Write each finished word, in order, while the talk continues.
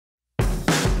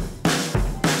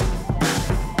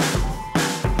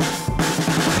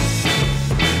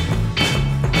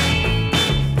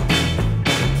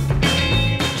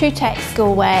Trutex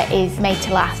Schoolwear is made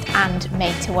to last and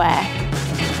made to wear.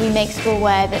 We make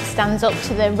schoolwear that stands up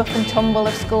to the rough and tumble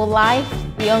of school life.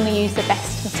 We only use the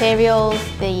best materials,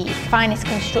 the finest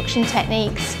construction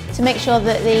techniques to make sure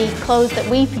that the clothes that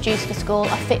we produce for school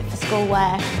are fit for school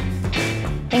wear.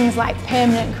 Things like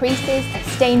permanent creases, a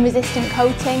stain-resistant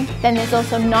coating. Then there's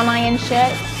also non-iron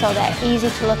shirts, so they're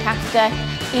easy to look after,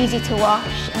 easy to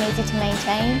wash and easy to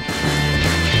maintain.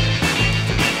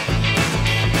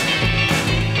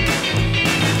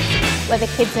 Where the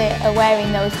kids are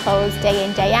wearing those clothes day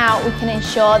in, day out, we can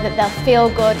ensure that they'll feel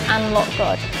good and look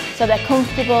good. So they're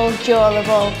comfortable,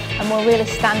 durable, and will really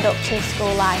stand up to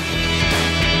school life.